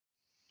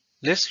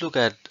Let's look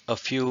at a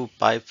few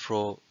pipe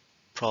flow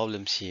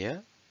problems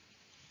here.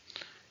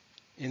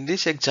 In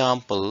this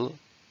example,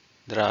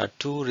 there are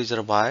two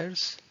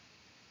reservoirs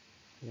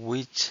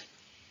which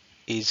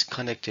is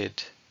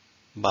connected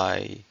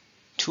by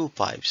two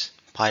pipes,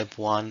 pipe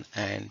 1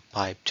 and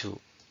pipe 2.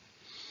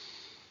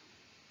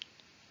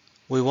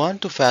 We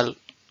want to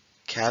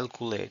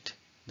calculate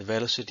the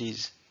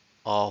velocities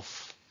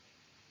of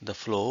the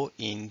flow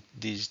in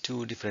these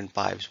two different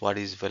pipes. What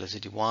is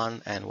velocity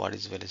 1 and what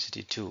is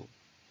velocity 2?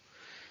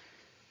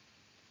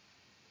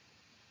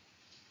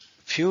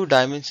 Few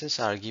dimensions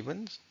are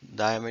given.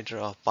 Diameter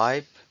of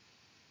pipe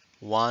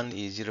 1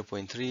 is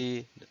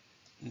 0.3,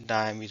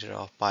 diameter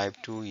of pipe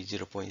 2 is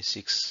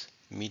 0.6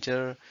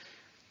 meter.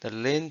 The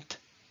length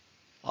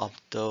of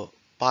the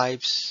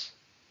pipes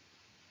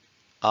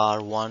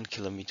are 1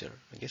 kilometer.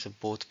 Okay, so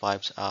both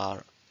pipes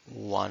are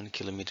 1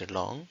 kilometer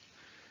long.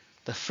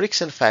 The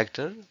friction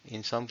factor,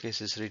 in some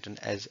cases written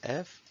as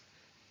F,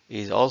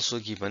 is also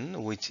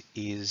given, which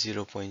is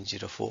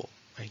 0.04.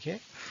 Okay.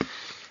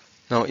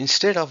 Now,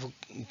 instead of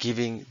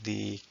giving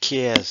the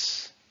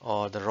KS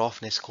or the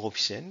roughness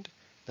coefficient,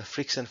 the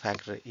friction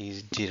factor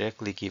is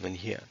directly given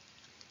here.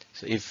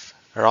 So if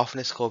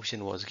roughness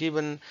coefficient was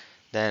given,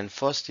 then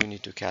first you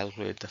need to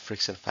calculate the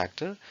friction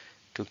factor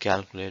to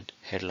calculate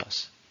head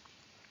loss.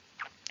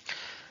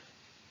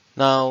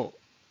 Now,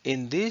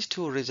 in these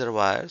two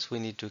reservoirs, we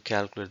need to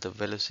calculate the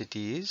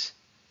velocities.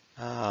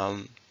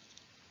 In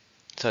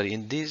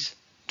these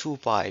two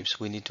pipes,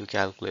 we need to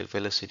calculate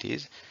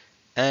velocities,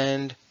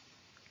 and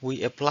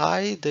we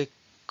apply the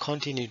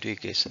continuity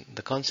equation,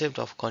 the concept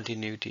of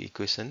continuity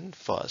equation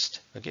first,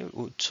 okay,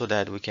 so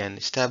that we can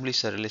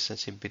establish a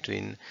relationship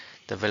between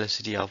the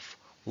velocity of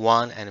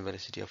 1 and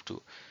velocity of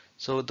 2.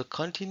 So the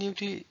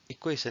continuity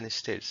equation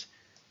states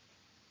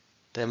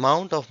the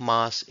amount of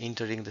mass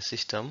entering the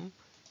system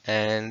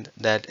and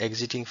that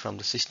exiting from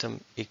the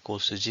system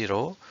equals to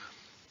 0,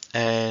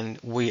 and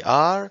we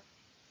are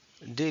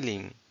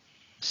dealing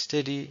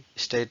steady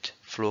state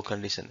flow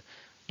condition,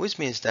 which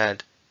means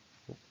that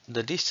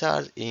the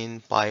discharge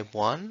in pipe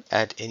 1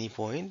 at any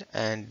point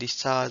and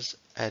discharge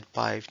at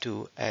pipe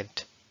 2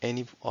 at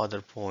any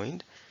other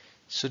point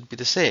should be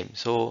the same.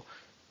 So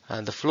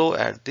the flow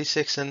at this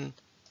section,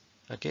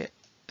 okay,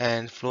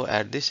 and flow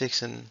at this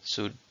section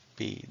should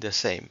be the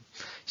same.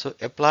 So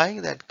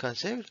applying that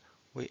concept,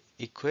 we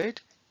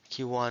equate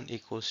Q1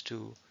 equals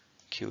to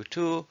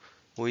Q2,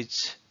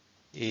 which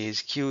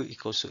is Q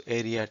equals to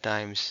area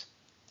times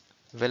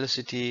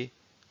velocity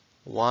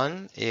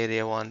 1,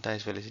 area 1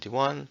 times velocity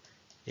 1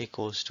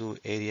 equals to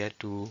area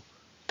 2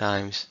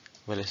 times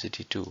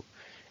velocity 2,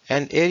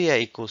 and area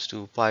equals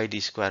to pi d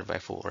squared by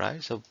 4,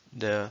 right? So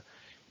the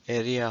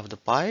area of the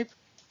pipe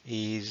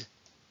is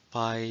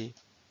pi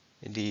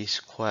d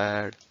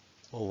squared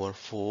over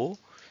 4.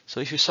 So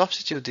if you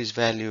substitute these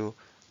values,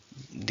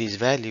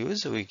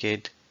 we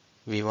get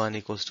v1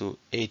 equals to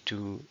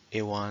a2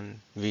 a1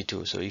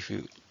 v2. So if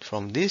you,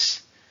 from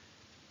this,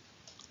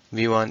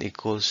 v1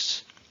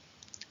 equals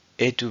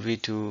a2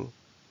 v2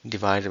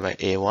 divided by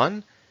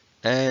a1,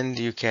 and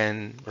you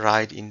can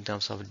write in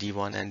terms of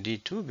d1 and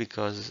d2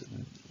 because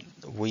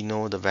we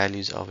know the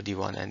values of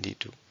d1 and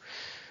d2.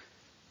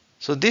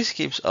 So this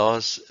gives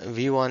us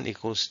v1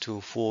 equals to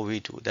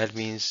 4v2. That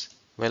means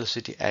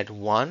velocity at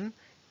 1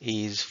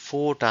 is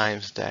 4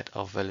 times that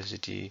of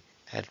velocity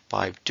at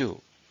pipe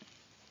 2.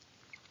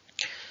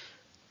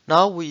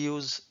 Now we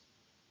use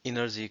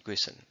energy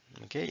equation.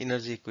 Okay,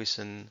 energy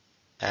equation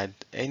at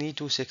any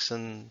two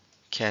section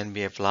can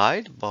be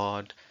applied,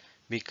 but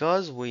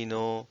because we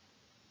know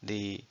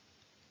the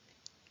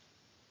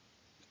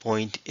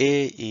point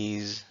A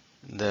is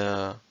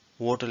the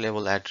water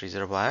level at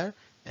reservoir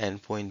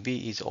and point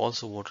B is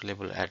also water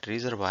level at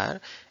reservoir,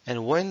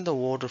 and when the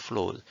water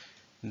flows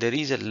there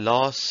is a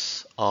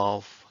loss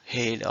of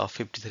head of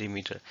 53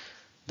 meter.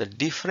 The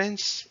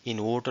difference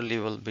in water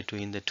level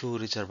between the two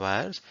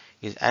reservoirs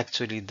is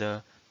actually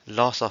the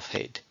loss of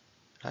head,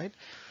 right?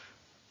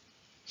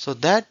 So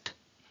that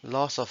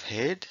loss of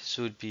head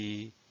should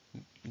be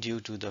due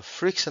to the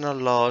frictional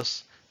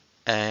loss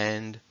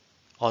and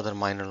other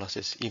minor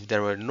losses. If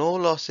there were no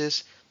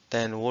losses,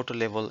 then water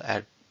level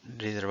at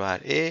reservoir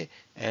A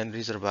and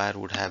reservoir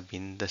would have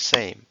been the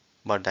same,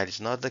 but that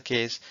is not the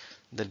case.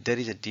 That there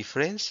is a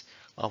difference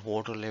of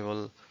water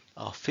level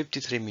of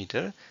 53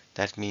 meter.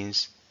 That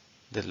means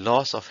the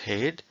loss of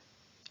head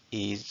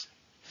is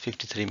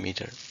 53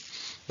 meter.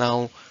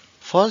 Now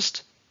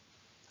first,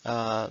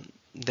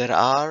 there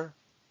are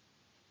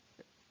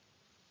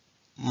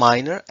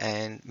minor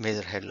and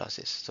major head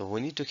losses. So we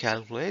need to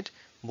calculate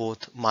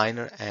both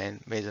minor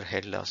and major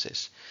head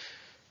losses.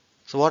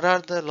 So what are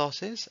the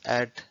losses?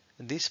 At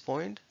this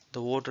point,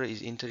 the water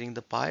is entering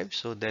the pipe,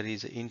 so there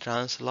is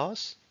entrance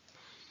loss.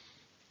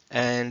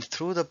 And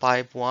through the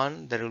pipe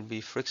 1, there will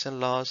be friction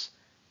loss.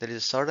 There is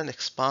a certain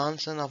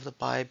expansion of the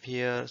pipe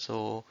here,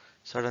 so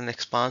certain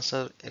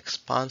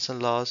expansion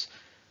loss.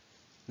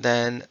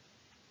 Then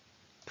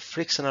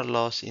frictional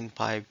loss in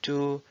pipe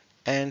 2,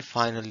 and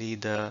finally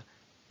the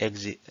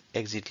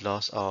exit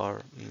loss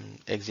or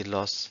exit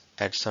loss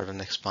at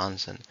certain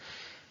expansion.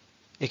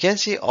 You can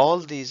see all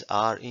these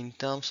are in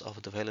terms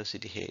of the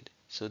velocity head.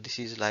 So this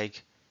is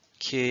like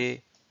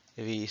k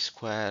v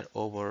square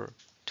over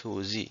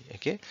 2z.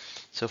 Okay,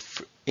 so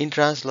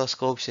entrance loss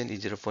coefficient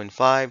is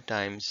 0.5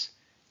 times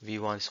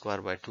v1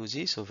 square by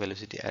 2z. So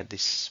velocity at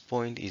this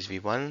point is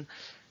v1.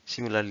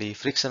 Similarly,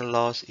 friction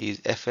loss is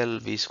FL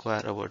v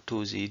square over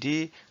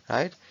 2zd,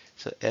 right?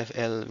 So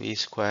FL v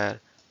square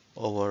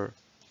over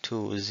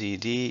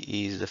 2zd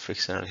is the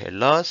frictional head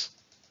loss,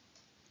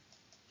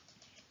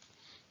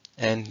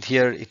 and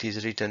here it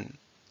is written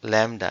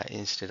lambda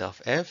instead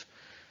of F.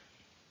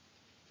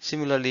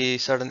 Similarly,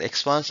 certain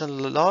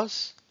expansion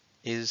loss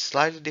is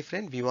slightly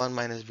different, v1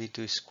 minus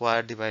v2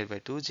 squared divided by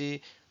 2g,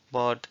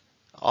 but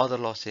other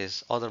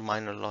losses, other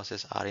minor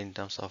losses are in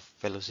terms of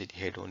velocity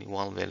head, only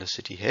one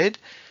velocity head.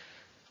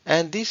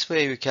 And this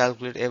way we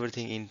calculate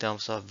everything in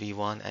terms of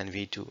v1 and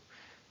v2.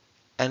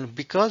 And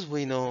because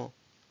we know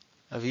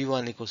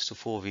v1 equals to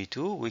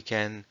 4v2, we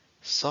can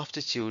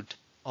substitute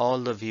all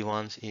the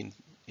v1s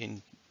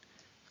in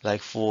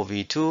like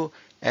 4v2,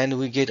 and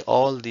we get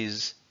all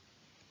these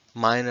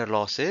minor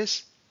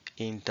losses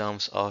in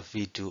terms of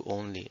v2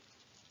 only.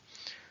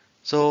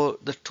 So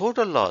the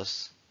total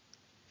loss,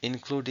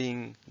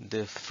 including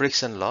the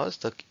friction loss,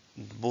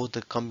 both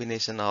the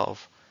combination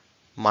of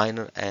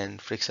minor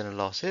and frictional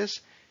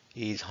losses,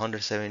 is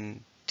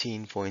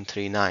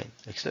 117.39.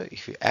 So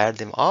if you add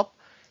them up,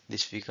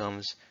 this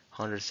becomes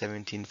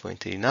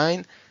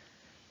 117.39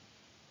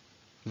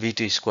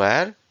 v2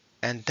 square,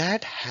 and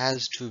that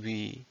has to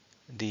be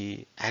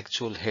the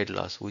actual head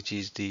loss, which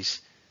is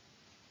this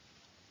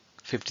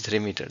 53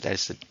 meter.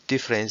 That's the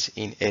difference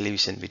in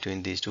elevation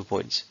between these 2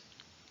 points.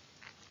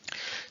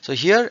 So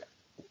here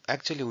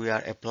actually we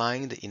are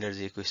applying the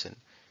energy equation,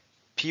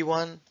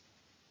 P1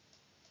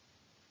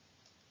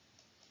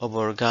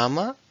 over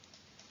gamma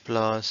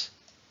plus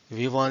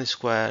V1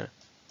 square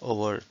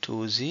over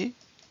 2Z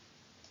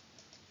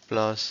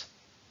plus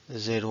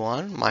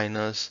Z1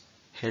 minus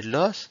head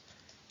loss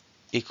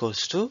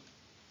equals to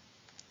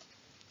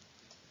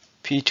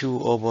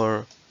P2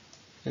 over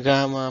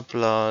gamma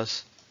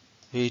plus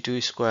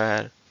V2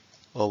 square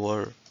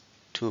over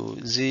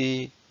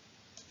 2Z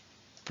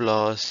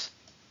plus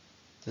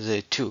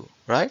Z2,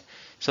 right?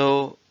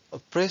 So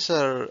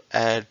pressure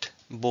at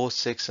both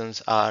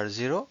sections are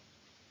 0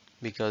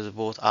 because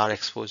both are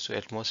exposed to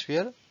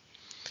atmosphere.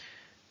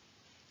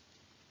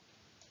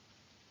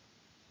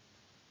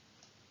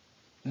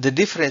 The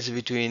difference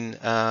between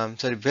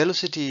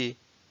velocity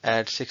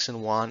at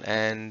section 1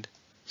 and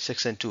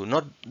section 2,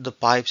 not the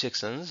pipe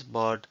sections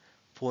but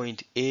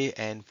point A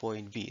and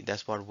point B,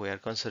 that's what we are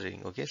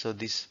considering. Okay, so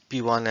this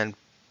P1 and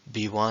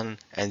B1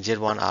 and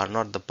Z1 are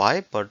not the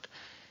pipe but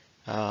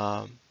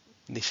the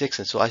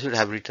section. So I should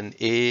have written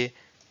A, PA,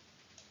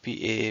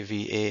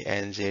 VA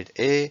and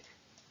ZA,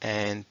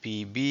 and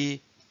PB,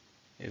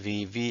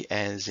 VB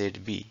and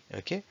ZB.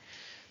 Okay,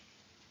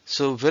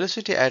 so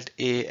velocity at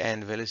A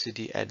and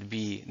velocity at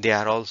B, they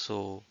are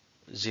also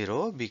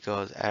 0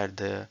 because at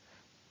the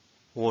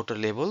water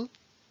level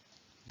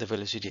the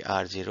velocity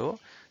are 0.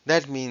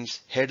 That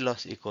means head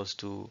loss equals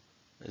to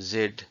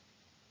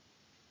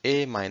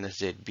ZA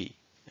minus ZB.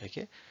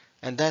 Okay,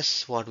 and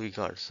that's what we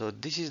got. So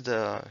this is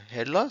the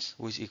head loss,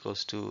 which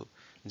equals to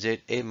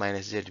ZA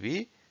minus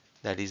ZB,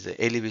 that is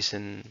the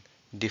elevation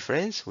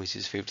difference, which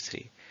is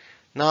 53.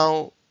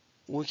 Now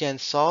we can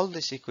solve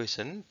this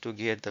equation to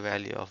get the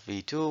value of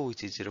V2,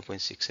 which is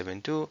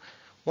 0.672.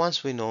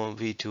 Once we know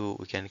V2,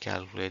 we can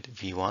calculate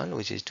V1,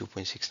 which is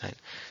 2.69.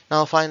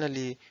 Now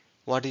finally,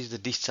 what is the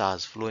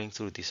discharge flowing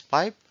through this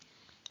pipe?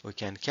 We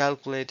can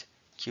calculate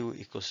Q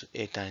equals to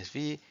A times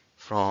V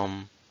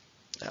from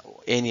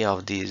any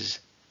of these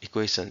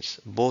equations.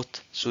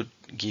 Both should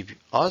give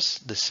us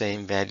the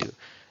same value.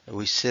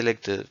 We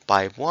select the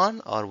pipe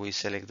 1 or we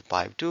select the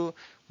pipe 2,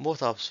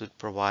 both of should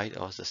provide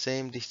us the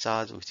same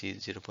discharge, which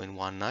is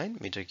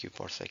 0.19 meter cube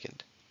per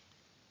second.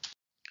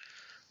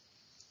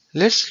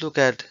 Let's look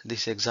at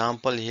this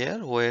example here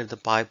where the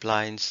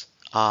pipelines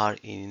are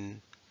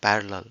in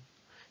parallel.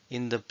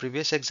 In the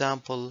previous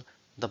example,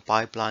 the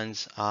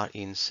pipelines are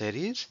in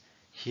series.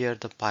 Here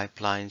the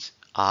pipelines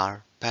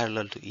are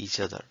parallel to each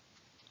other.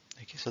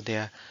 Okay, so they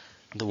are,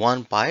 the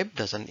one pipe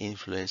doesn't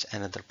influence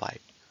another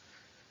pipe.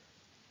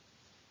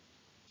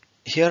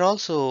 Here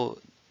also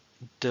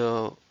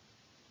the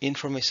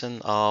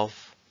information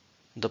of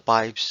the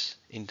pipes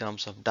in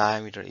terms of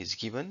diameter is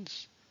given.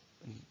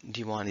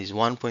 D1 is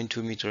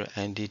 1.2 meter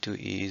and D2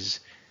 is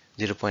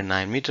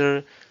 0.9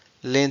 meter.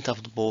 Length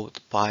of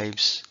both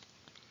pipes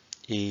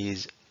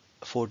is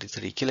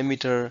 43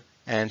 kilometer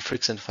and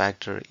friction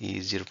factor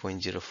is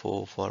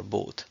 0.04 for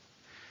both.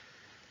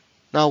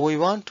 Now we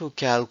want to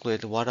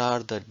calculate what are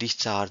the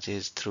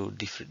discharges through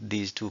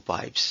these two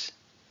pipes.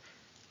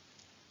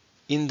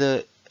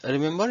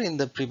 Remember in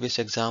the previous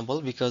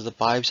example, because the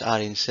pipes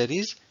are in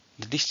series,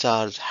 the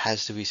discharge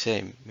has to be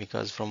same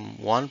because from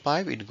one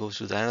pipe it goes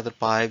to the another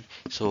pipe.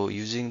 So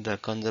using the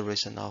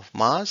conservation of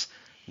mass,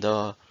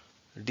 the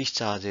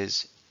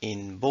discharges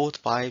in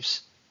both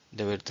pipes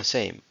they were the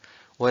same.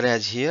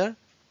 Whereas here,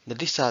 the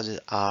discharges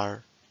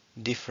are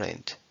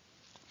different.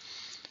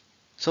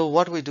 So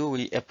what we do,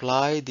 we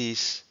apply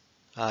this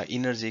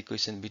energy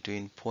equation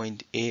between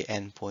point A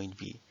and point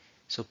B.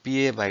 So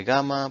PA by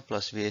gamma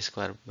plus VA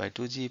square by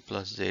 2G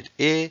plus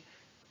ZA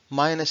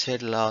minus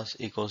head loss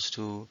equals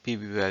to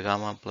PB by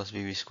gamma plus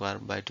BB square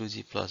by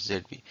 2G plus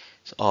ZB.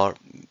 So, or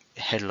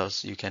head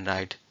loss you can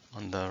write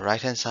on the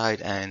right hand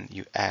side and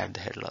you add the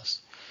head loss.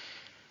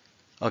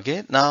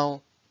 Okay,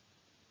 now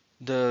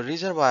the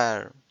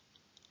reservoir,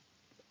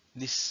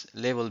 this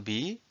level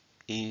B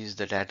is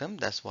the datum,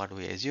 that's what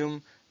we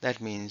assume.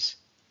 That means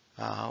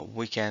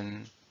we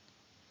can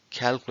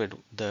calculate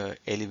the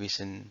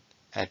elevation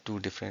at two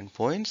different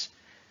points,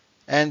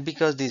 and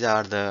because these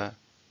are the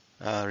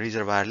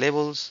reservoir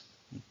levels,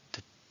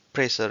 the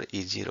pressure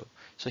is 0.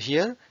 So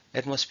here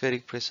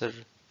atmospheric pressure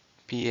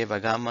PA by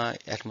gamma,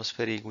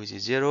 atmospheric, which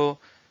is 0,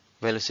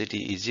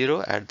 velocity is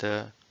 0 at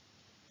the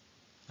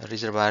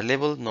reservoir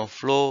level, no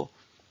flow.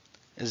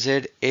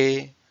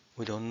 ZA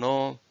we don't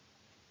know,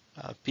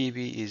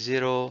 PB is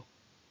 0,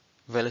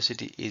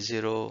 velocity is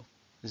 0,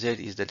 Z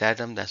is the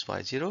datum, that's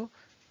why 0,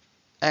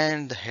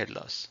 and the head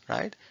loss,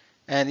 right?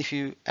 And if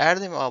you add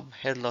them up,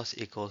 head loss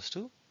equals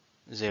to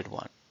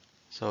Z1.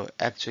 So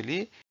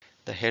actually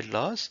the head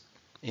loss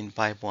in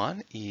pipe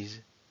 1 is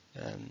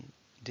um,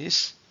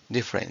 this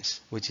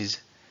difference, which is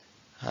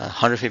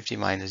 150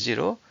 minus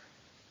 0.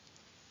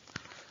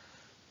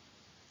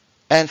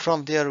 And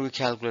from there we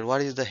calculate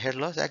what is the head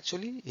loss.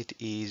 Actually it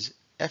is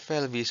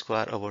FLV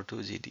square over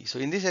 2GD. So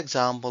in this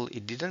example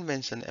it didn't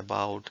mention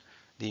about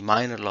the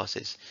minor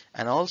losses,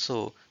 and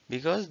also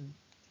because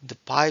the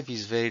pipe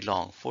is very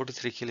long,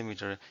 43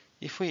 kilometer,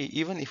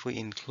 even if we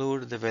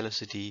include the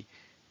velocity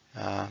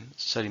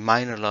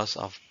minor loss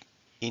of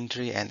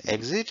entry and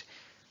exit,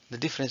 the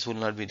difference will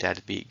not be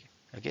that big.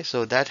 Okay,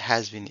 so that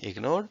has been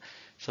ignored.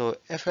 So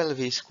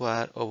FLV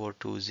square over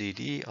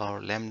 2ZD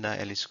or lambda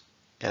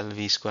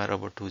LV square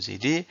over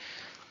 2ZD.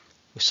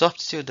 We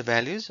substitute the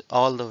values,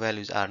 all the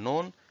values are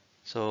known.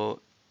 So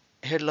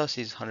head loss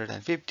is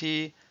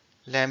 150,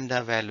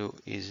 lambda value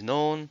is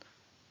known,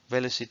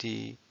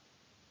 velocity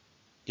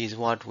is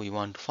what we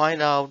want to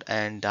find out,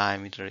 and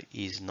diameter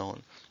is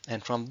known.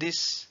 And from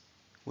this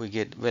we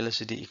get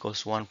velocity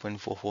equals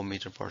 1.44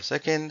 meter per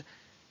second,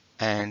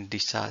 and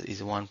discharge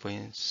is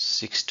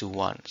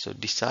 1.621. So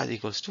discharge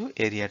equals to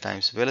area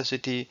times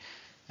velocity,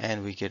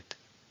 and we get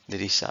the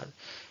discharge.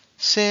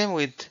 Same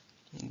with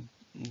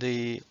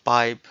the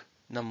pipe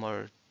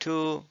number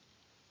 2.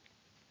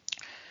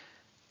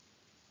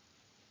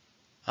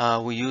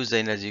 We use the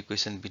energy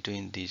equation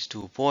between these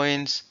 2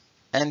 points,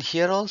 and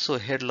here also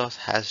head loss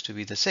has to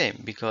be the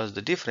same, because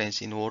the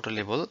difference in water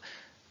level,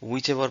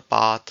 whichever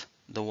path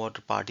the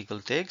water particle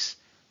takes,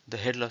 the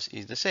head loss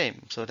is the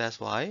same. So that's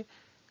why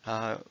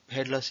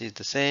head loss is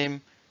the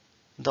same.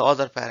 The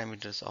other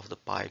parameters of the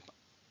pipe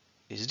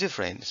is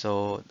different,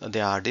 so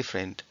they are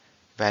different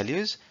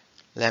values.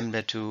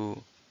 Lambda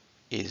 2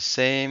 is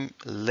same,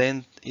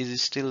 length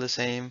is still the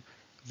same,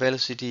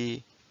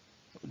 velocity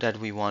that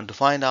we want to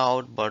find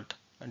out, but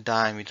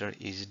diameter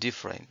is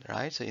different,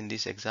 right? So in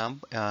this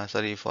example,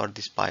 for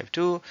this pipe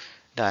 2,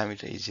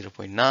 diameter is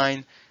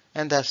 0.9,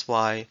 and that's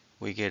why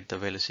we get the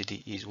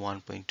velocity is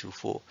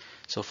 1.24.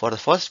 So for the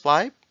first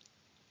pipe,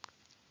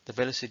 the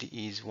velocity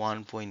is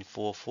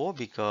 1.44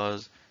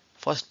 because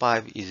first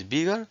pipe is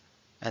bigger,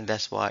 and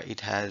that's why it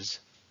has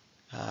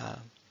uh,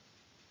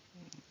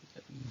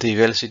 the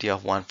velocity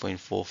of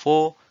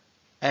 1.44,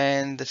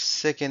 and the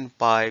second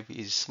pipe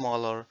is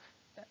smaller,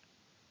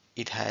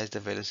 it has the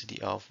velocity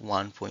of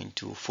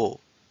 1.24.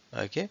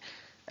 Okay,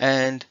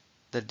 and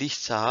the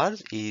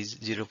discharge is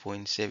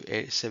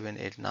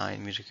 0.789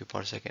 meter cube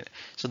per second.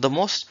 So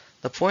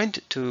the point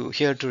to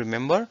here to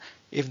remember,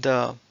 if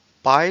the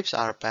pipes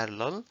are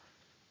parallel,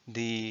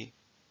 the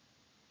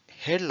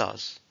head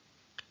loss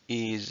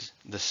is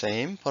the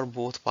same for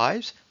both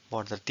pipes,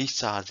 but the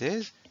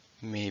discharges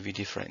may be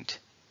different.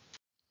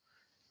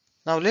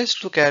 Now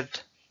let's look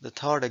at the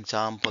third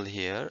example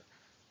here.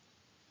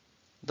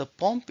 The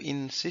pump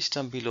in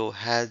system below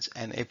has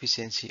an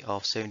efficiency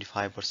of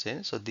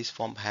 75%. So this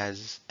pump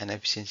has an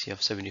efficiency of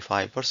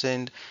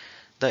 75%.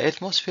 The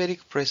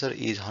atmospheric pressure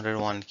is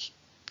 101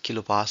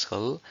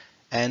 kilopascal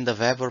and the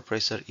vapor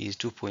pressure is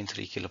 2.3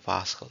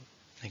 kilopascal.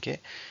 Okay,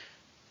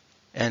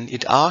 and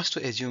it asks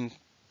to assume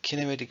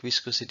kinematic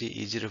viscosity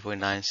is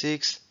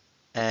 0.96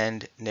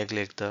 and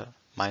neglect the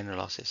minor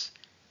losses.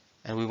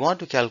 And we want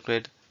to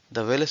calculate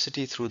the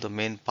velocity through the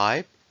main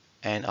pipe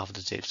and of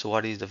the jet. So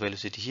what is the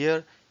velocity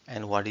here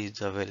and what is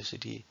the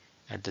velocity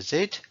at the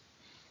jet?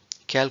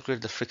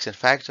 Calculate the friction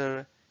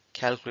factor,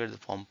 calculate the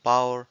pump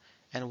power,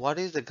 and what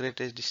is the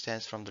greatest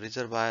distance from the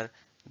reservoir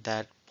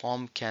that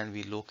pump can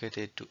be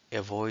located to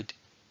avoid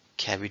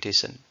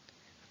cavitation.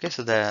 Okay,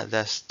 so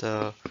that's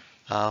the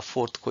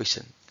fourth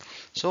question.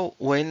 So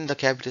when the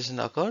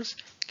cavitation occurs,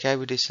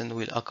 cavitation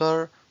will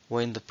occur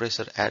when the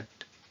pressure at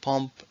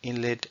pump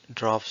inlet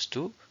drops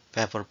to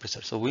vapor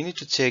pressure. So we need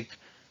to check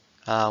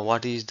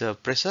what is the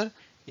pressure.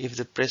 If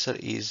the pressure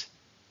is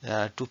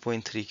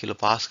 2.3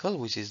 kilopascal,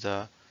 which is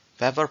the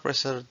vapor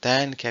pressure,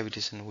 then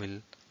cavitation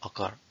will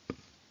occur.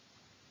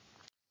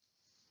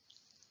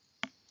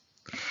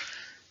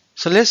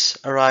 So let's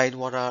write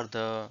what are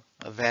the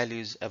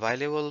values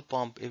available: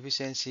 pump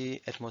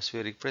efficiency,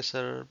 atmospheric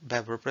pressure,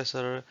 vapor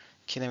pressure,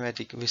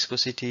 kinematic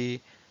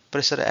viscosity.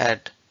 Pressure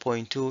at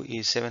point 2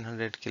 is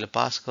 700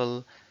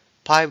 kilopascal.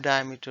 Pipe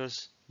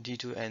diameters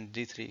D2 and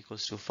D3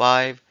 equals to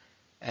 5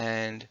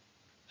 and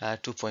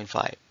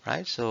 2.5,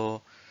 right?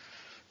 So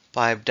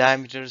pipe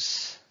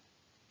diameters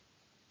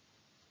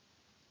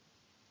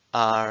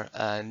are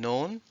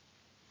known.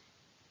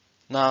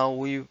 Now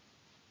we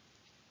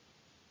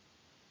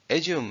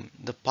assume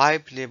the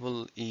pipe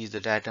level is the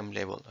datum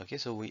level. Okay,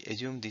 so we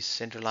assume this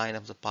center line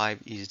of the pipe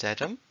is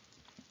datum,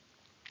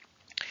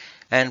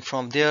 and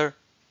from there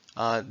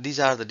these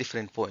are the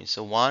different points.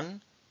 So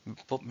one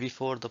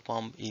before the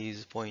pump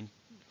is point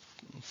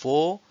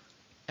 4,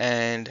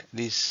 and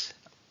this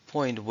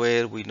point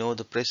where we know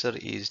the pressure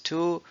is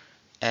 2,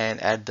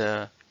 and at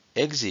the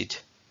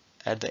exit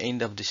at the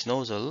end of this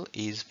nozzle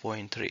is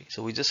point 3.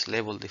 So we just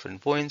label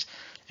different points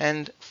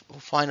and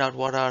find out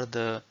what are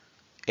the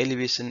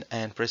elevation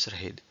and pressure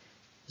head.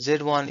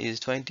 Z1 is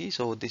 20,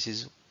 so this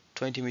is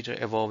 20 meter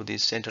above the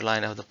center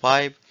line of the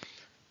pipe.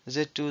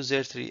 Z2,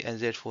 Z3 and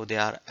Z4, they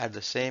are at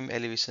the same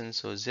elevation,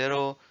 so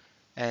 0,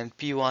 and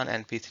P1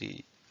 and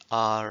P3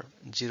 are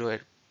 0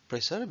 at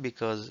pressure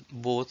because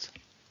both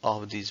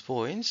of these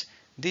points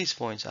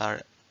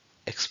are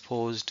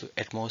exposed to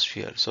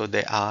atmosphere, so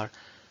they are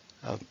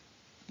uh,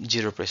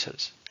 0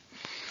 pressures.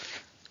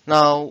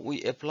 Now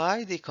we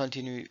apply the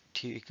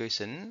continuity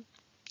equation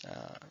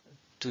uh,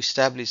 to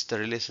establish the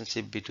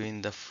relationship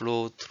between the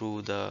flow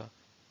through the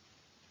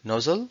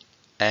nozzle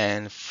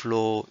and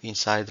flow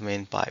inside the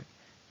main pipe.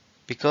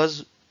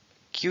 Because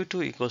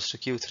Q2 equals to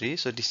Q3,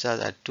 so discharge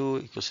at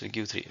 2 equals to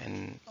Q3,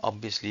 and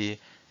obviously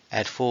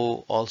at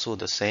 4 also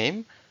the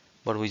same,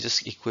 but we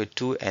just equate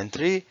 2 and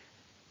 3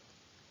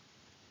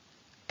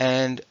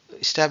 and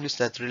establish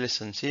that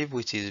relationship,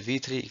 which is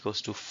V3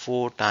 equals to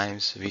 4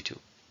 times V2.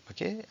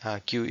 Okay,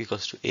 Q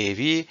equals to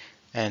AV,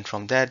 and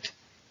from that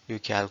you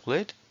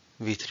calculate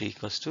V3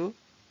 equals to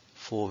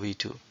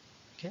 4V2.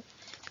 Okay,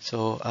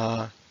 so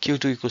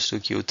Q2 equals to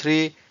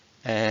Q3,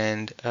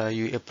 and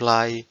you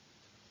apply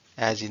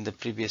as in the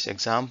previous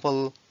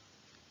example,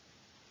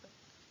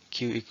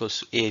 Q equals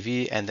to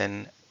AV, and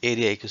then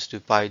area equals to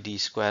pi d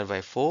square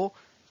by 4,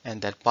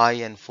 and that pi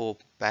and 4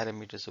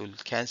 parameters will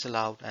cancel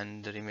out,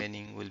 and the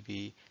remaining will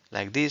be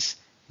like this: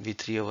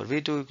 V3 over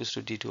V2 equals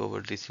to D2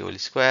 over D3 whole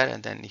square,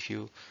 and then if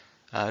you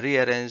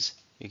rearrange,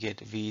 you get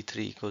V3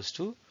 equals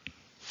to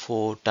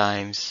 4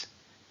 times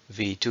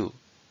V2,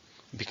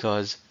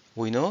 because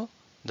we know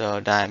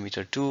the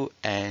diameter 2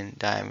 and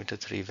diameter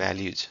 3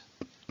 values.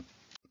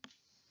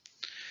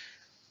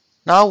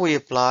 Now we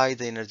apply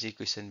the energy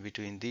equation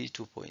between these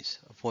 2 points,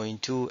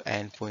 point 2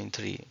 and point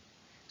 3.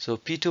 So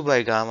P2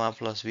 by gamma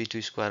plus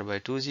V2 square by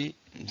 2G,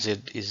 Z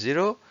is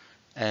 0,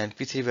 and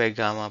P3 by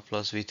gamma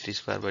plus V3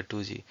 square by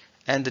 2G.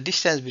 And the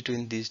distance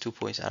between these 2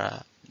 points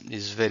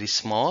is very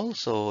small,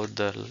 so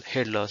the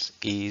head loss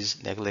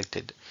is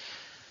neglected.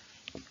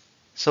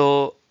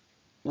 So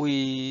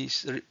we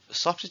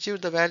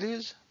substitute the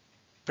values: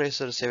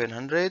 pressure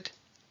 700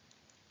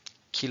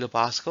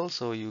 kilopascal,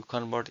 so you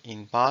convert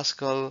in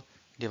pascal,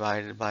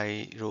 divided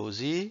by rho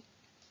z.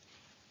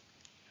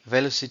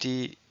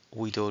 Velocity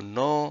we don't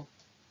know,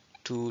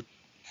 2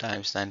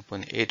 times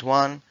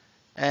 9.81,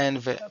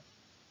 and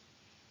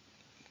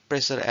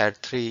pressure at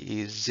 3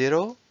 is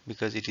 0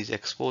 because it is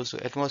exposed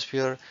to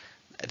atmosphere.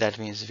 That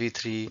means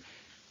V3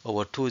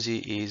 over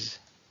 2G is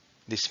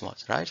this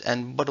much, right?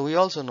 And but we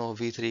also know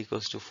V3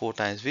 equals to 4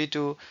 times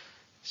V2,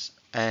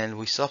 and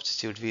we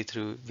substitute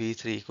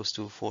V3 equals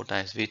to 4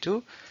 times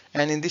V2,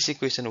 and in this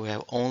equation we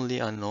have only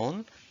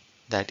unknown,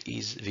 that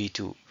is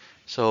V2.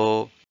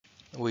 So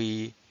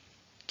we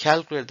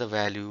calculate the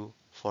value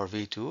for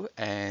V2,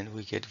 and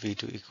we get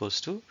V2 equals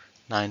to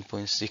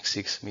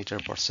 9.66 meter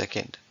per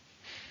second.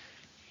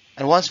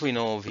 And once we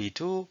know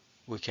V2,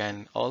 we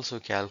can also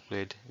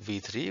calculate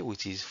V3,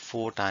 which is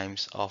 4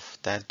 times of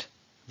that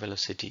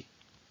velocity.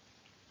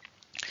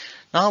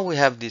 Now we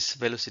have this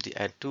velocity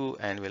at 2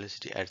 and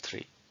velocity at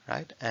 3,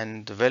 right?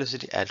 And the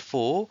velocity at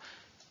 4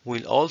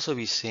 will also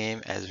be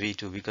same as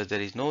V2 because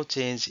there is no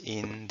change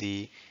in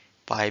the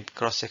pipe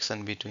cross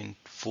section between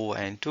 4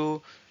 and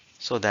 2,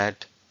 so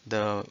that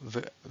the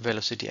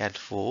velocity at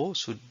 4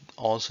 should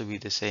also be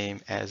the same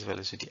as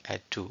velocity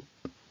at 2.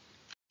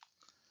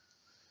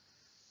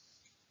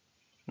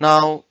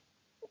 Now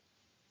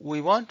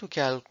we want to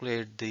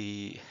calculate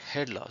the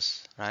head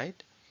loss,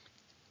 right?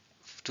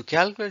 To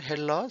calculate head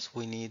loss,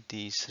 we need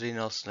this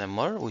Reynolds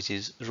number, which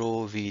is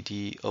rho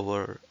Vd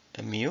over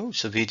mu,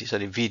 so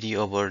Vd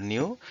over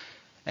nu,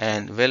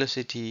 and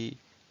velocity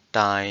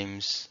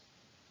times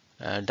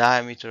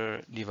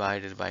diameter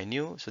divided by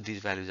nu. So these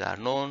values are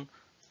known,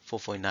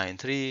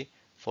 4.93.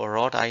 For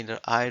wrought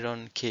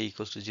iron, K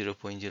equals to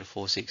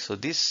 0.046. So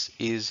this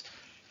is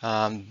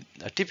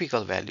a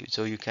typical value.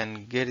 So you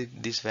can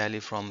get this value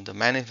from the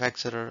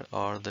manufacturer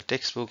or the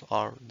textbook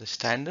or the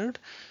standard.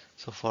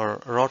 So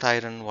for wrought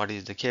iron, what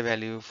is the K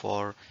value?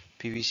 For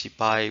PVC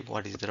pipe,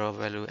 what is the raw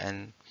value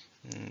and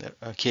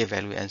K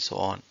value, and so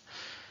on.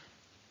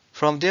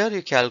 From there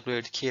you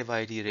calculate K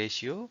by D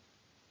ratio,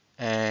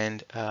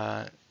 and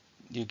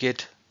you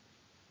get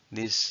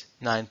this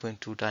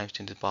 9.2 times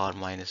 10 to the power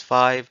minus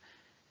 5,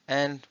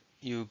 and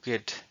you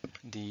get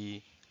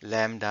the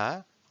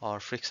lambda or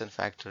friction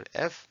factor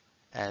F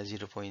as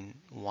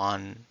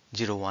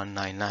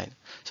 0.10199.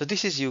 So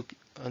this is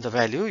the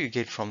value you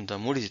get from the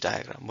Moody's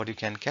diagram, but you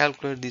can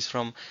calculate this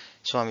from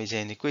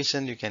Swami-Jain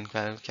equation. You can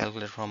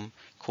calculate from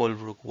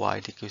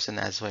Colebrook-White equation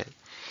as well.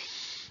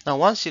 Now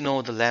once you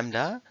know the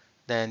lambda,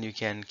 then you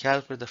can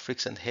calculate the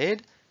friction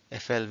head,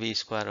 FLV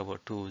square over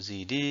 2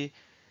 ZD,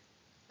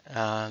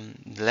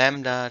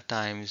 lambda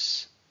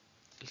times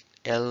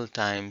L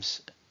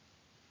times,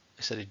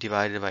 sorry,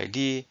 divided by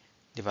D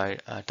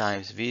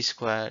times V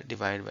square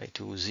divided by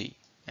 2Z,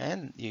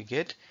 and you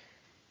get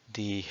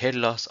the head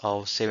loss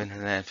of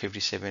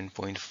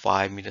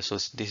 757.5 meters. So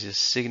this is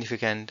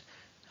significant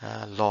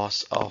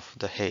loss of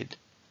the head.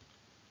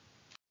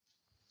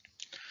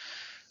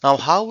 Now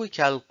how we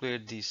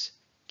calculate this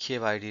K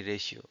by D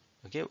ratio?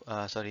 Okay,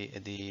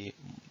 the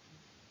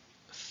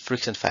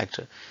friction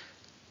factor.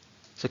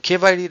 So K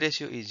by D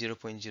ratio is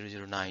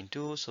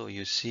 0.0092. So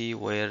you see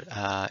where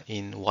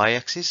in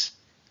y-axis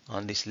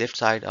on this left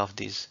side of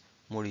this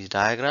Moody's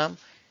diagram,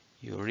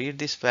 you read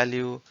this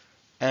value,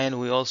 and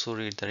we also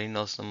read the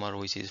Reynolds number,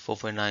 which is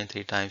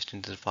 4.93 times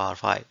 10 to the power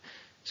 5.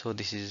 So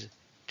this is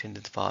 10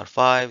 to the power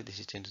 5, this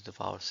is 10 to the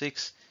power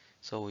 6.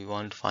 So we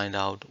want to find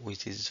out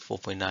which is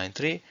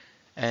 4.93,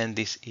 and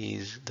this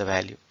is the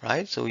value,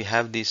 right? So we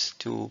have these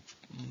two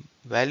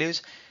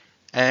values,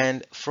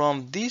 and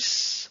from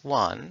this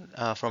one,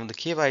 from the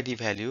K by D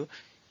value,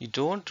 you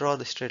don't draw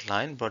the straight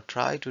line, but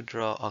try to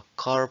draw a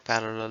curve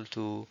parallel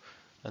to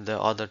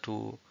the other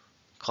two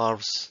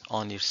curves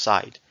on your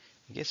side.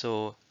 Okay,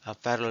 so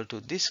parallel to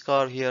this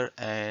curve here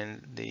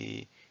and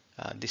the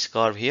this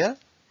curve here,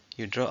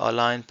 you draw a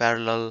line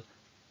parallel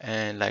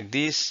and like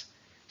this.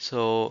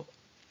 So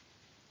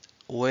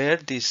where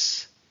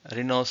this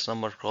Reynolds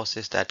number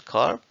crosses that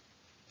curve,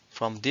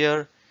 from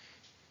there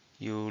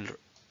you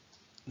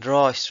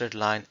draw a straight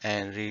line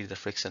and read the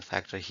friction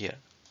factor here.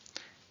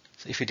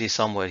 So if it is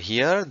somewhere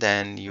here,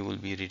 then you will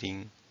be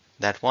reading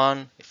that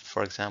one. If,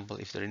 for example,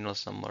 if the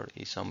Reynolds number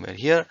is somewhere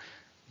here,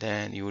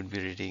 then you would be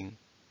reading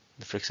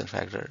the friction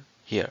factor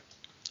here,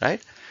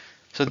 right?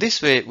 So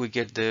this way we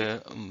get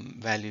the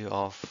value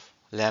of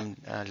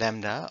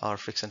lambda or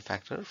friction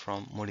factor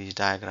from Moody's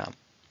diagram.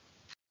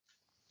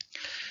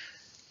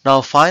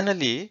 Now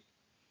finally,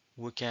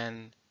 we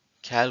can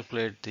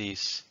calculate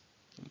this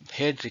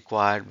head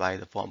required by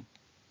the pump.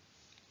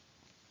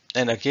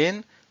 And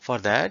again, for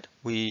that,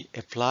 we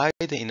apply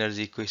the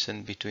energy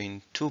equation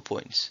between 2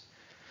 points.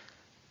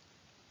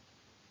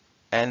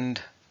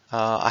 And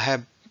I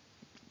have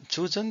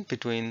chosen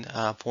between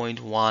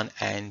point 1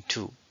 and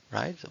 2,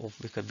 right? So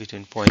because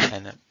between point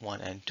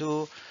 1 and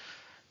 2,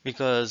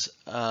 because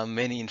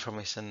many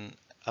information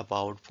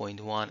about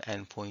point 1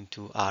 and point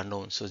 2 are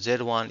known. So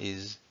Z1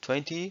 is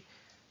 20,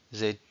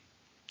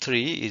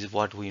 Z3 is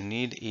what we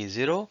need is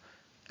 0,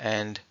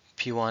 and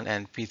P1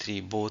 and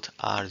P3 both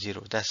are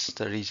 0. That's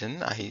the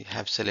reason I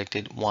have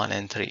selected 1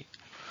 and 3.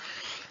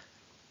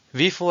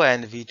 V4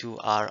 and V2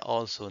 are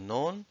also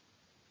known,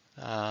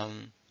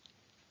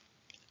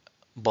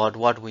 but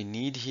what we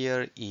need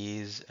here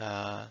is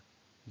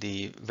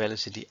the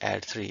velocity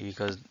at 3,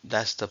 because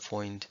that's the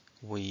point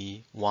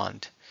we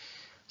want.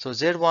 So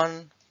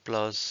Z1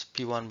 plus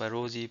P1 by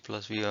rho g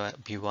plus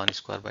V1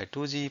 square by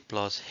 2g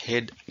plus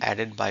head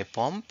added by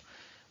pump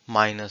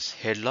minus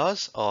head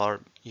loss, or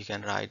you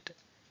can write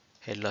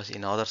head loss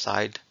in other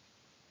side,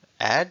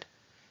 add,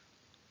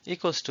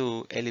 equals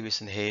to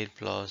elevation head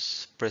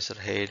plus pressure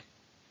head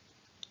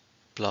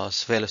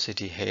plus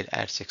velocity head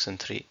at section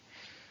 3.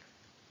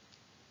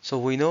 So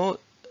we know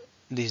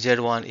this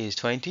Z1 is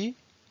 20,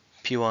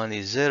 P1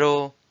 is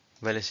 0,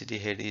 velocity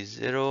head is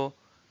 0,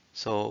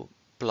 so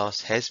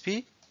plus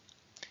hp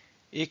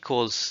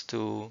equals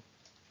to,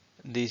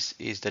 this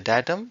is the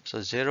datum, so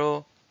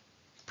 0,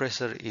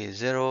 pressure is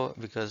 0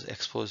 because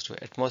exposed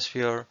to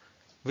atmosphere,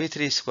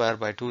 V3 square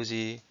by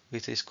 2g,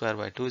 V3 square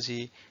by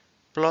 2g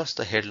plus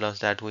the head loss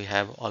that we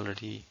have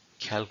already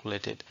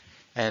calculated,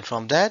 and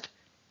from that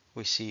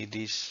we see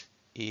this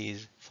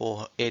is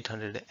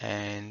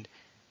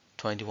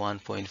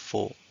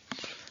 821.4.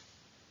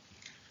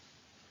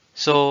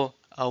 So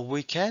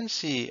we can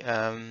see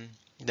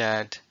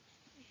that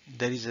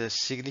there is a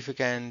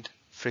significant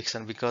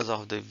friction because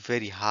of the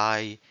very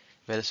high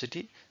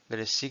velocity. There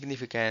is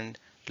significant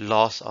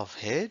loss of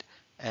head,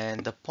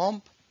 and the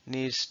pump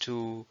needs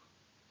to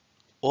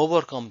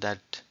overcome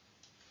that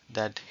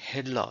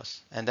head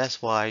loss, and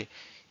that's why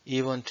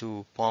even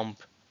to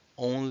pump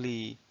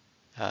only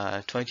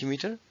 20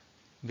 meter,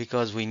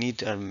 because we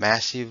need a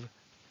massive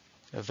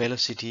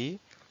velocity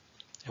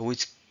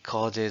which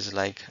causes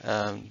like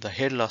the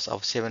head loss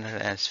of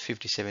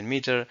 757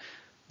 meter.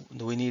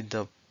 We need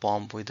the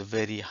pump with a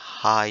very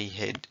high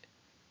head.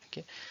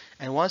 Okay,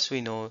 and once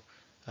we know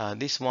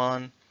this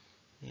one,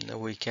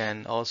 we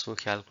can also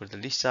calculate the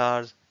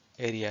discharge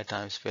area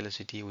times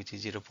velocity, which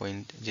is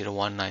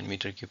 0.019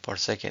 meter cube per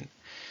second.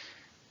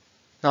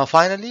 Now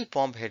finally,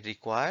 pump head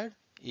required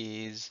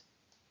is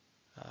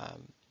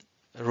um,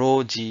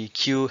 rho g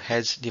q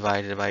heads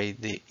divided by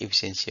the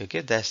efficiency.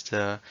 Okay, that's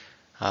the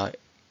uh,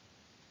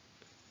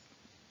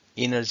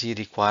 energy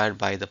required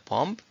by the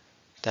pump,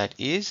 that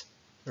is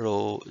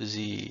rho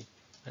z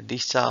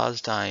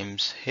discharge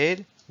times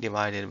head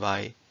divided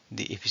by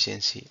the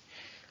efficiency.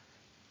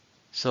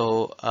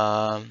 So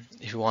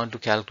if you want to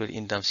calculate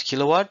in terms of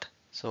kilowatt,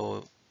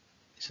 so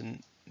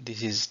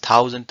this is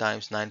 1000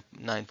 times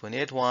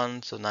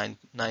 9.81, so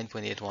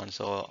 9.81.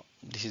 So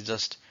this is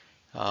just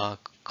a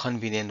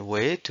convenient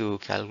way to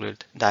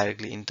calculate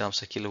directly in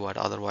terms of kilowatt.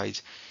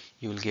 Otherwise,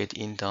 you will get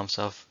in terms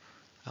of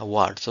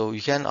watt. So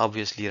you can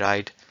obviously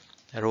write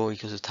rho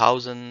equals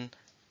 1000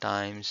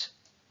 times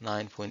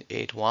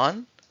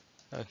 9.81.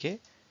 Okay,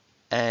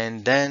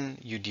 and then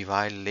you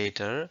divide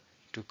later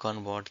to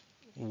convert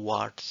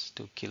watts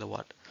to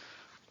kilowatt,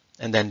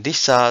 and then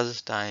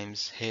discharge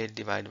times head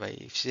divided by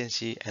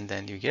efficiency, and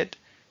then you get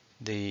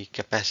the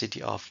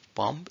capacity of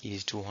pump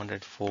is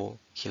 204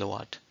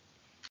 kilowatt.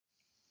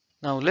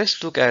 Now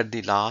let's look at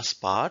the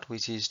last part,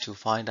 which is to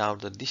find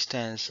out the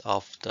distance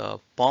of the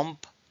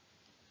pump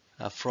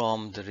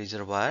from the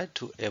reservoir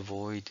to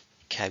avoid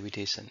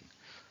cavitation.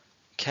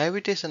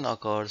 Cavitation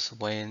occurs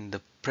when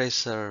the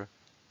pressure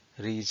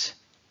reaches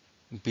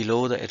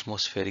below the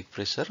atmospheric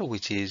pressure,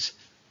 which is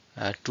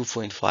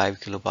 2.5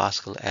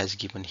 kilopascal as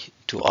given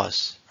to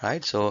us,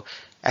 right? So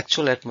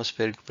actual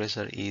atmospheric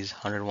pressure is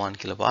 101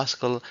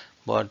 kilopascal,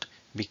 but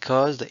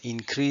because the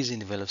increase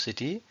in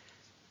velocity,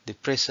 the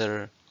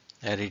pressure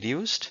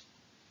reduced,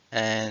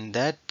 and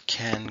that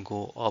can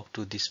go up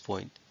to this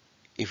point.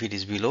 If it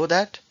is below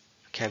that,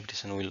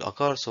 cavitation will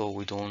occur, so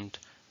we don't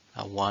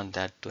want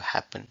that to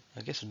happen.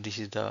 Okay, so this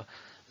is the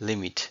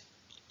limit.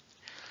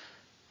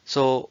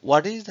 So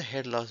what is the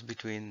head loss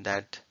between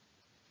that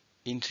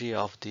entry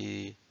of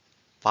the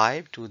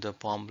pipe to the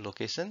pump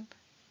location?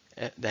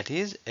 That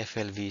is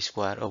FLV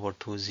square over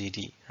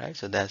 2ZD, right?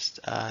 So that's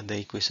the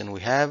equation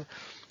we have.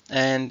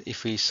 And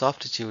if we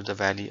substitute the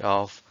value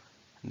of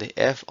the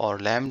F or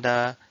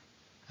lambda,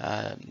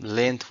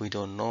 length we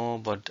don't know,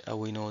 but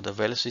we know the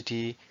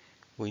velocity,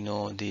 we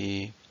know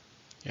the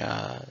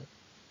uh,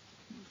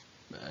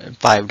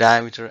 pipe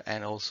diameter,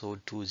 and also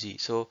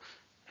 2Z. So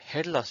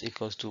head loss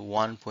equals to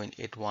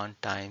 1.81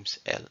 times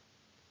L.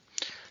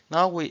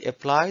 Now we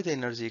apply the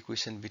energy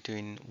equation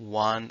between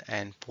 1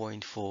 and zero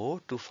point 0.4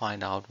 to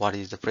find out what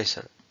is the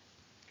pressure.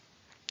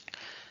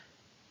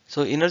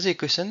 So energy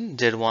equation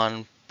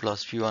Z1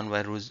 plus P1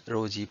 by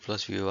rho g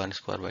plus V1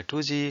 square by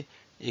 2g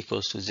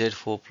equals to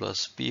Z4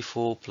 plus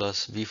P4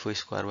 plus V4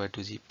 square by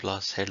 2g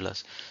plus head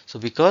loss. So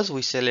because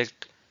we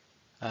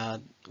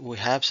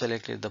have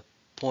selected the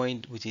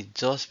point which is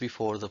just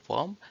before the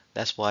pump,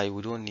 that's why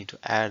we don't need to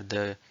add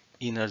the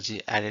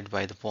energy added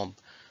by the pump.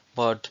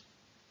 But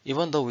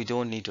even though we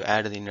don't need to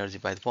add the energy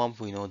by the pump,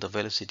 we know the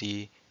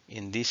velocity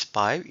in this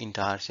pipe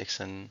entire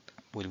section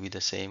will be the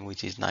same,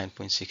 which is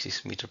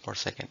 9.66 meter per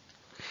second.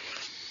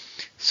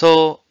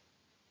 So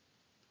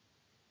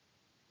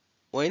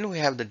when we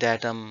have the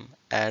datum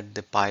at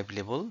the pipe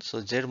level,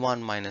 so Z1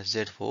 minus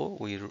Z4,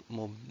 we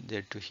move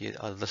that to here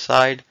other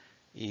side,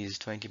 is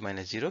 20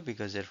 minus 0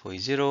 because Z4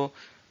 is 0.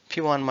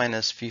 P1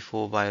 minus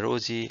P4 by rho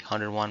g,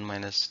 101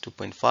 minus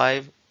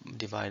 2.5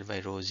 divided by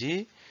rho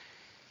g,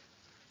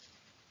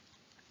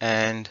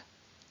 and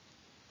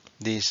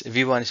this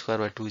V1 square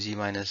by 2g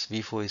minus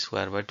V4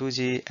 square by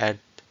 2g at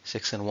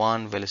section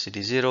 1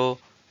 velocity 0,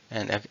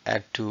 and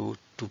at 2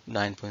 to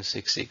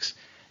 9.66,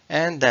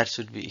 and that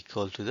should be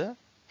equal to the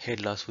head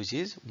loss, which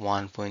is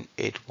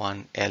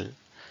 1.81 L.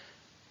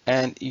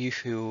 And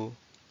if you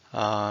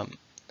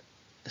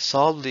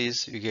solve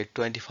this, you get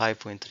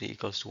 25.3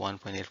 equals to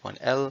 1.81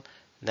 L.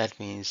 That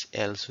means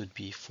L should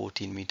be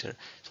 14 meter.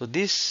 So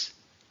this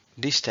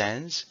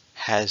distance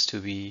has to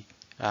be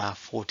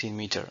 14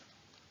 meter.